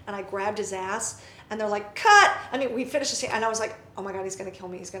to him, and I grabbed his ass, and they're like, cut! I mean, we finished the scene, and I was like, oh my God, he's gonna kill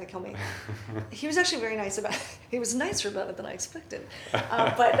me. He was actually very nice about it. He was nicer about it than I expected.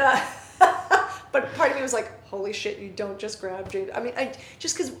 But part of me was like, holy shit, you don't just grab Jade. I mean,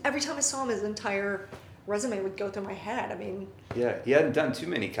 just because every time I saw him, his entire resume would go through my head. I mean, yeah, he hadn't done too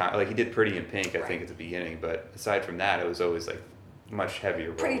many like he did Pretty in Pink, I think, at the beginning, but aside from that, it was always like much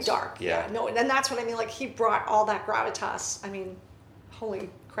heavier roles. Pretty dark. Yeah. No, and that's what I mean. Like, he brought all that gravitas. I mean, holy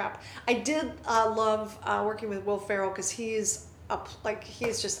crap. I did love working with Will Ferrell, because he's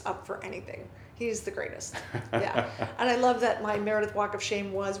just up for anything. He's the greatest. Yeah. And I love that my Meredith Walk of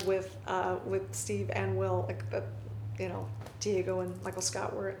Shame was with Steve and Will, like Diego and Michael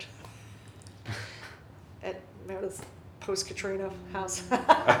Scott were at Meredith's post-Katrina house.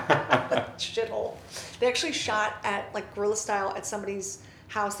 Shithole. They actually shot at like guerrilla style at somebody's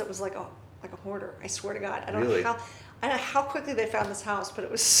house that was like a hoarder. I swear to God. I don't know how quickly they found this house, but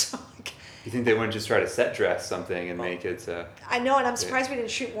it was so like. You think they wouldn't just try to set dress something and make it? I know, and I'm surprised we didn't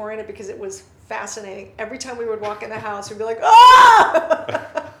shoot more in it, because it was fascinating. Every time we would walk in the house, we'd be like, ah!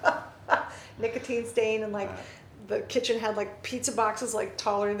 Nicotine stain, and like the kitchen had like pizza boxes like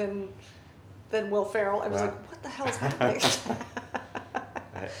taller than Will Ferrell. I was like, what the hell is happening? So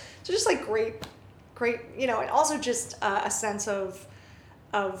just like great, and also just a sense of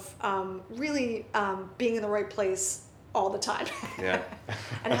really being in the right place all the time. Yeah.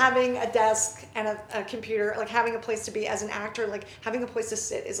 And having a desk and a computer, like having a place to be as an actor, like having a place to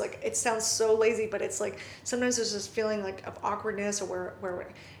sit is like, it sounds so lazy, but it's like sometimes there's this feeling like of awkwardness, or where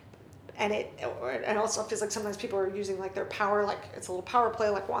and also feels like sometimes people are using like their power, like it's a little power play,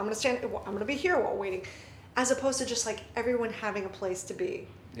 like, well, I'm going to be here while waiting, as opposed to just like everyone having a place to be.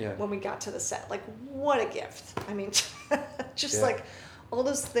 Yeah. When we got to the set, like, what a gift. I mean, just like all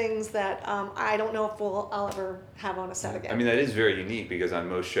those things that I don't know if I'll ever have on a set again. I mean, that is very unique, because on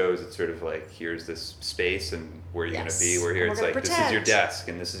most shows it's sort of like, here's this space and where you're going to be. Where here it's like, this is your desk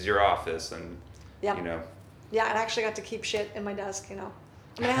and this is your office, and Yeah, and I actually got to keep shit in my desk. I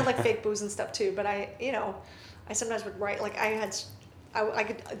mean, I had like fake booze and stuff too, but I sometimes would write, like I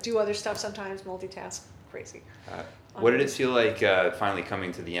could do other stuff sometimes, multitask, crazy. What did it feel like finally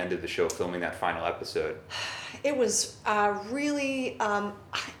coming to the end of the show, filming that final episode? It was really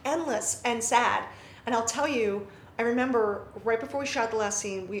endless and sad. And I'll tell you, I remember right before we shot the last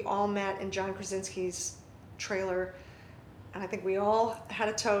scene, we all met in John Krasinski's trailer. And I think we all had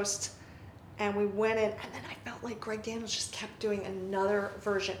a toast. And we went in, and then I felt like Greg Daniels just kept doing another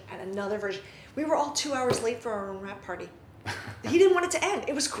version and another version. We were all 2 hours late for our own wrap party. He didn't want it to end.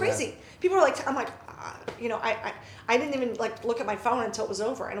 It was crazy. Yeah. People were like, I'm like, I didn't even like look at my phone until it was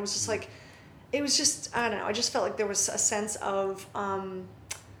over. And it was just like, it was just, I don't know. I just felt like there was a sense of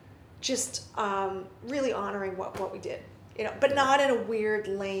really honoring what we did, but not in a weird,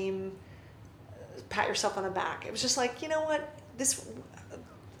 lame, pat yourself on the back. It was just like, you know what,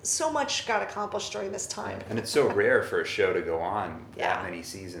 so much got accomplished during this time. And it's so rare for a show to go on that many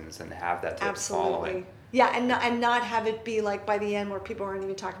seasons and have that type of following. Yeah, and not have it be like by the end where people aren't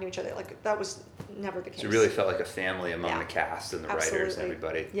even talking to each other. Like, that was never the case. So it really felt like a family among the cast and the writers and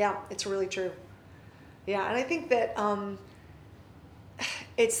everybody. Yeah, it's really true. Yeah, and I think that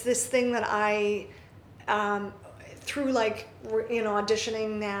it's this thing that I, through like,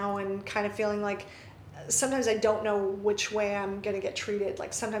 auditioning now and kind of feeling like sometimes I don't know which way I'm going to get treated.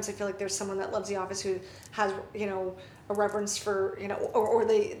 Like sometimes I feel like there's someone that loves The Office who has, a reverence for, or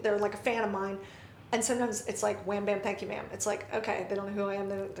they're like a fan of mine. And sometimes it's like, wham, bam, thank you, ma'am. It's like, okay, they don't know who I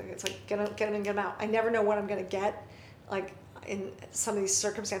am. It's like, get them in, get them out. I never know what I'm going to get, like, in some of these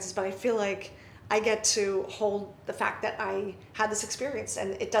circumstances, but I feel like I get to hold the fact that I had this experience,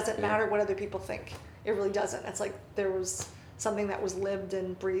 and it doesn't matter what other people think. It really doesn't. It's like there was something that was lived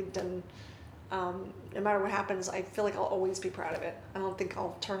and breathed, and no matter what happens, I feel like I'll always be proud of it. I don't think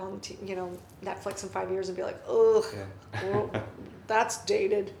I'll turn on Netflix in 5 years and be like, ugh, well, that's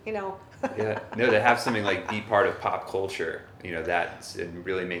dated, Yeah, no, to have something like be part of pop culture, that and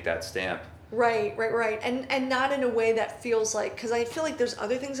really make that stamp. Right, and not in a way that feels like, because I feel like there's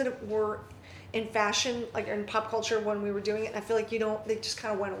other things that were in fashion, like in pop culture when we were doing it, and I feel like they just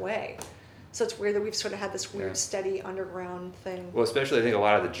kind of went away. So it's weird that we've sort of had this weird, steady underground thing. Well, especially I think a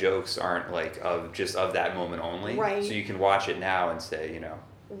lot of the jokes aren't like of that moment only. Right. So you can watch it now and say,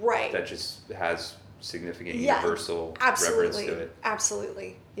 right, that just has significant universal reverence to it.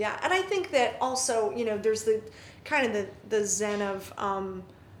 Absolutely. Yeah. And I think that also, there's the kind of the zen of,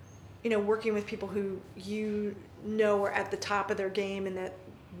 working with people who are at the top of their game, and that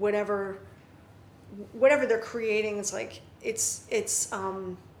whatever they're creating is like, it's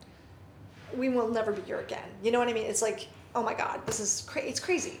we will never be here again. You know what I mean? It's like, oh my God, this is it's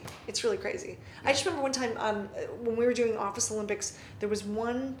crazy. It's really crazy. I just remember one time when we were doing Office Olympics, there was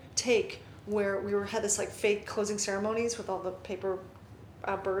one take where we had this like fake closing ceremonies with all the paper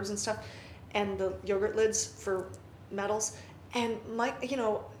birds and stuff, and the yogurt lids for medals. And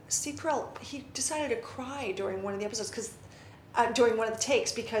Steve Carell, he decided to cry during one of the episodes during one of the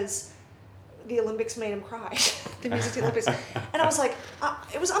takes because the Olympics made him cry. The music to the Olympics. And I was like,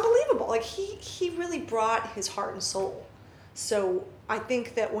 it was unbelievable. Like he really brought his heart and soul. So I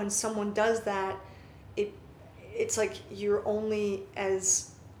think that when someone does that, it's like you're only as...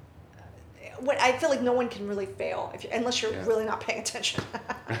 I feel like no one can really fail unless you're really not paying attention.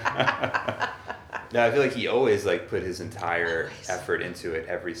 No, I feel like he always put his entire effort into it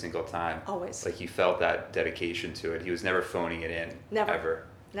every single time. Always. Like he felt that dedication to it. He was never phoning it in. Never. Ever.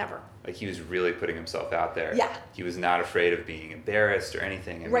 Never. Like he was really putting himself out there. Yeah. He was not afraid of being embarrassed or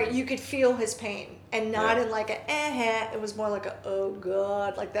anything. Right. You could feel his pain, and not in like a it was more like a oh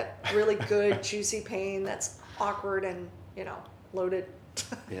god, like that really good juicy pain that's awkward and loaded.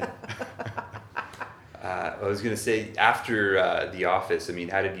 Yeah. I was going to say, after The Office, I mean,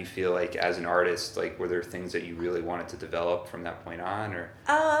 how did you feel like as an artist? Like, were there things that you really wanted to develop from that point on? Or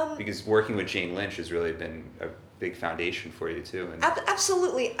because working with Jane Lynch has really been a big foundation for you, too. And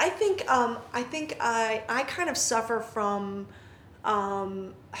absolutely. I think I kind of suffer from...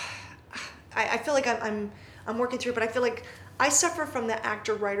 I feel like I'm working through it, but I feel like I suffer from the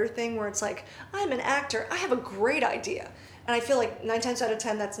actor-writer thing where it's like, I'm an actor, I have a great idea. And I feel like 9 times out of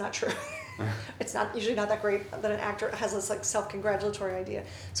 10, that's not true. It's usually not that great that an actor has this like self-congratulatory idea.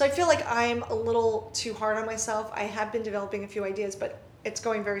 So I feel like I'm a little too hard on myself. I have been developing a few ideas, but it's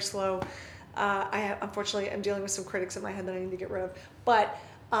going very slow. Unfortunately, I'm dealing with some critics in my head that I need to get rid of. But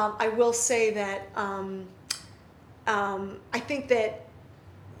I will say that I think that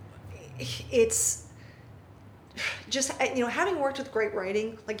it's just having worked with great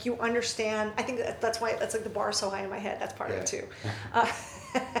writing, like you understand. I think that's why that's like the bar so high in my head. That's part of it too.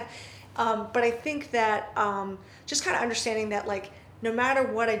 But I think that just kind of understanding that like no matter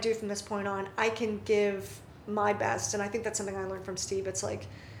what I do from this point on, I can give my best, and I think that's something I learned from Steve. It's like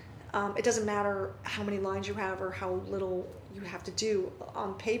it doesn't matter how many lines you have or how little you have to do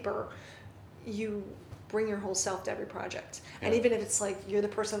on paper. You bring your whole self to every project. Yeah. And even if it's like you're the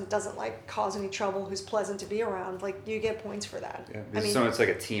person that doesn't like cause any trouble, who's pleasant to be around, like you get points for that. Yeah. So it's like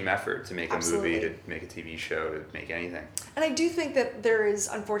a team effort to make a movie, to make a TV show, to make anything. And I do think that there is,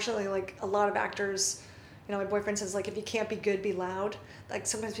 unfortunately, like a lot of actors, my boyfriend says like, if you can't be good, be loud. Like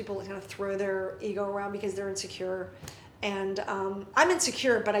sometimes people kind of throw their ego around because they're insecure. And I'm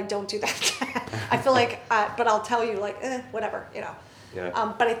insecure, but I don't do that. I feel like, but I'll tell you like, whatever, Yeah.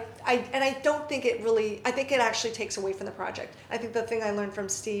 But I don't think it really, I think it actually takes away from the project. I think the thing I learned from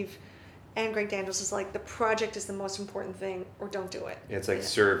Steve and Greg Daniels is like the project is the most important thing, or don't do it. Yeah, it's like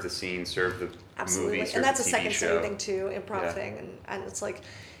serve the scene, serve the Absolutely. movie, serve and that's the a TV second show. city thing too, improv thing. And it's like,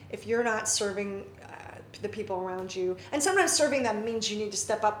 if you're not serving the people around you, and sometimes serving them means you need to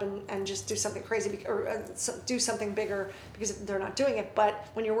step up and just do something crazy or do something bigger because they're not doing it. But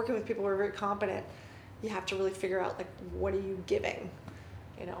when you're working with people who are very competent, you have to really figure out like, what are you giving?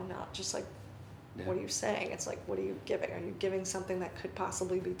 Not just like what are you saying? It's like, what are you giving? Are you giving something that could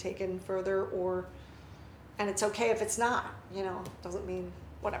possibly be taken further, and it's okay if it's not, doesn't mean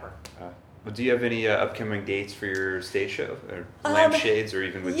whatever. Well, do you have any upcoming dates for your stage show, or lampshades, or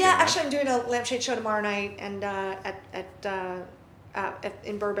even with? Yeah, actually, I'm doing a lampshade show tomorrow night, and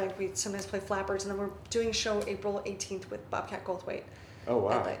in Burbank we sometimes play Flappers, and then we're doing a show April 18th with Bobcat Goldthwait. Oh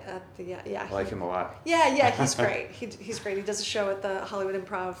wow! Yeah. I like him a lot. Yeah, he's great. He's great. He does a show at the Hollywood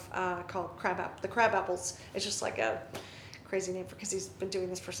Improv called the Crab Apples. It's just like a crazy name because he's been doing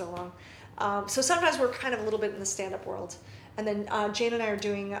this for so long. So sometimes we're kind of a little bit in the stand-up world. And then Jane and I are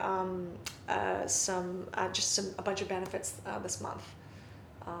doing a bunch of benefits this month.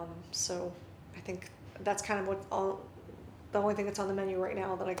 So I think that's kind of the only thing that's on the menu right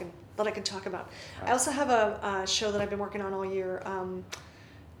now that I can talk about. Wow. I also have a show that I've been working on all year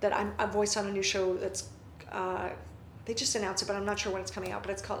that I've voiced on a new show that's they just announced it, but I'm not sure when it's coming out.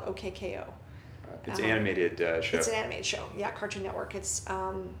 But it's called OKKO. It's an animated show. It's an animated show. Yeah, Cartoon Network. It's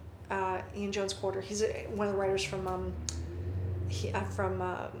Ian Jones Porter. He's one of the writers from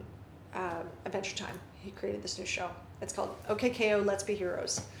Adventure Time. He created this new show. It's called OKKO, Let's Be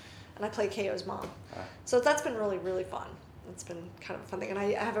Heroes. And I play KO's mom. So that's been really, really fun. It's been kind of a fun thing. And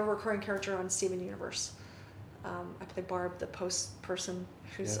I have a recurring character on Steven Universe. I play Barb, the post person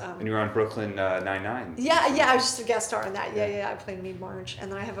who's... and you were on Brooklyn Nine-Nine. Yeah, I was just a guest star in that. Yeah, I played Meade Marge.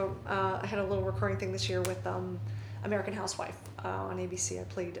 And then I had a little recurring thing this year with American Housewife on ABC. I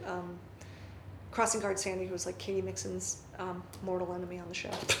played Crossing Guard Sandy, who was like Katie Mixon's mortal enemy on the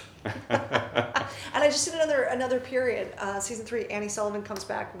show. And I just did another period. Season 3, Annie Sullivan comes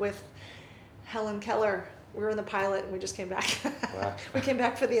back with Helen Keller. We were in the pilot and we just came back. Wow. We came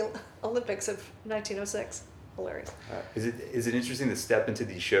back for the Olympics of 1906. Hilarious. Is it interesting to step into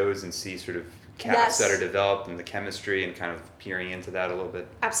these shows and see sort of casts that are developed and the chemistry and kind of peering into that a little bit?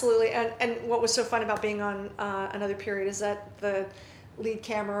 Absolutely. And what was so fun about being on another period is that the lead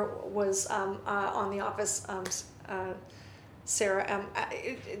camera was on The Office, Sarah.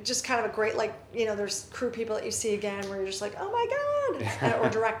 Just kind of a great, there's crew people that you see again where you're just like, oh my God, or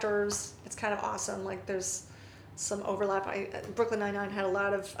directors. It's kind of awesome. Like there's some overlap. Brooklyn Nine-Nine had a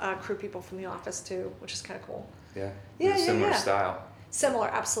lot of crew people from The Office too, which is kind of cool. Yeah. Similar style. Similar,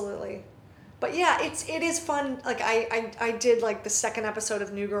 absolutely. But yeah, it is fun. Like I did like the second episode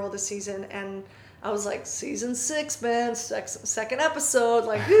of New Girl this season, and I was like, season 6, man, second episode,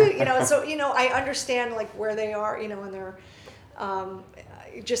 like, so, I understand like where they are, and they're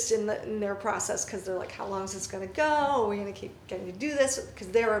just in their process, because they're like, how long is this going to go? Are we going to keep getting to do this? Because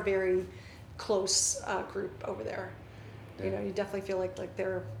they're a very close group over there. Yeah. You definitely feel like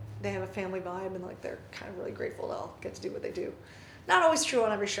they have a family vibe, and like they're kind of really grateful they'll get to do what they do. Not always true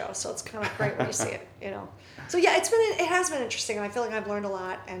on every show, so it's kind of great when you see it, So yeah, it has been interesting, and I feel like I've learned a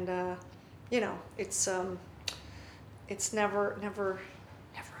lot, and it's never a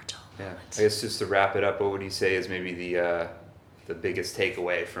dull moment. I guess just to wrap it up, what would you say is maybe the biggest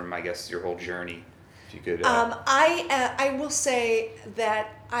takeaway from, I guess, your whole journey? If you could. I will say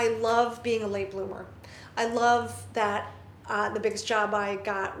that I love being a late bloomer. I love that the biggest job I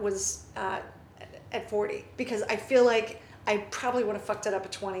got was at 40, because I feel like I probably would have fucked it up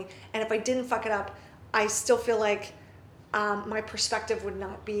at 20, and if I didn't fuck it up, I still feel like my perspective would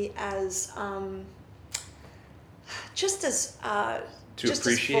not be as to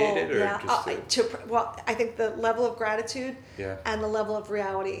appreciate it, or well, I think the level of gratitude and the level of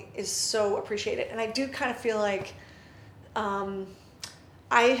reality is so appreciated, and I do kind of feel like I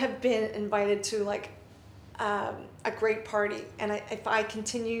have been invited to like a great party, and if I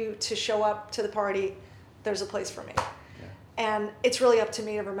continue to show up to the party, there's a place for me, and it's really up to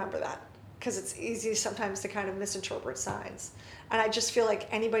me to remember that. Because it's easy sometimes to kind of misinterpret signs. And I just feel like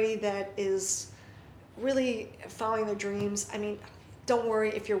anybody that is really following their dreams, I mean, don't worry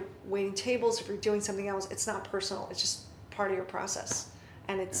if you're waiting tables, if you're doing something else, it's not personal. It's just part of your process.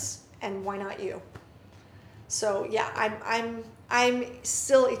 And and why not you? So yeah, I'm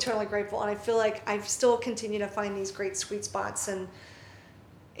still eternally grateful, and I feel like I still continue to find these great sweet spots, and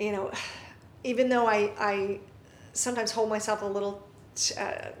even though I sometimes hold myself a little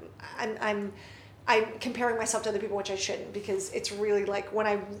I'm comparing myself to other people, which I shouldn't, because it's really like when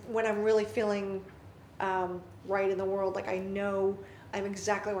I'm really feeling right in the world, like I know I'm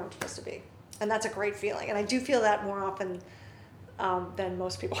exactly where I'm supposed to be, and that's a great feeling. And I do feel that more often than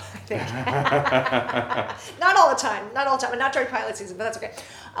most people, I think. Not all the time, and not during pilot season, but that's okay.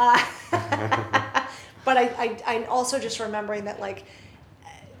 But I also just remembering that like.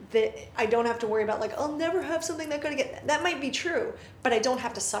 That I don't have to worry about like, I'll never have something that going to get, that might be true, but I don't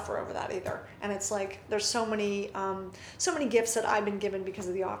have to suffer over that either. And it's like, there's so many gifts that I've been given because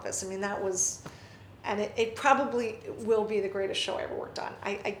of The Office. I mean, that was it probably will be the greatest show I ever worked on.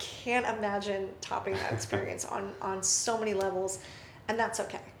 I can't imagine topping that experience on so many levels, and that's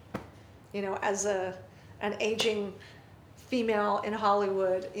okay. You know, as an aging female in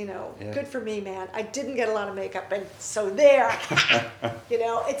Hollywood, you know, good for me, man. I didn't get a lot of makeup, and so there. You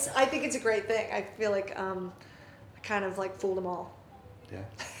know, I think it's a great thing. I feel like I kind of like fooled them all. Yeah.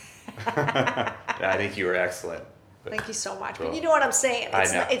 I think you were excellent. Thank you so much. Cool. but you know what I'm saying.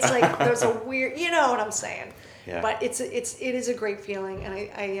 It's I know. It's like there's a weird, you know what I'm saying. Yeah. But it is a great feeling,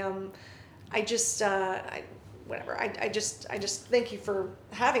 and I just whatever. I just thank you for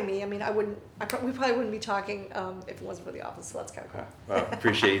having me. I mean, we probably wouldn't be talking if it wasn't for the office. So that's kind of cool. Well,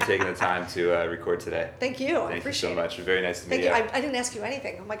 appreciate you taking the time to record today. Thank you. I Thank you appreciate so much. Very nice to meet Thank you. you. I didn't ask you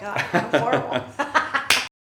anything. Oh my God, I'm horrible.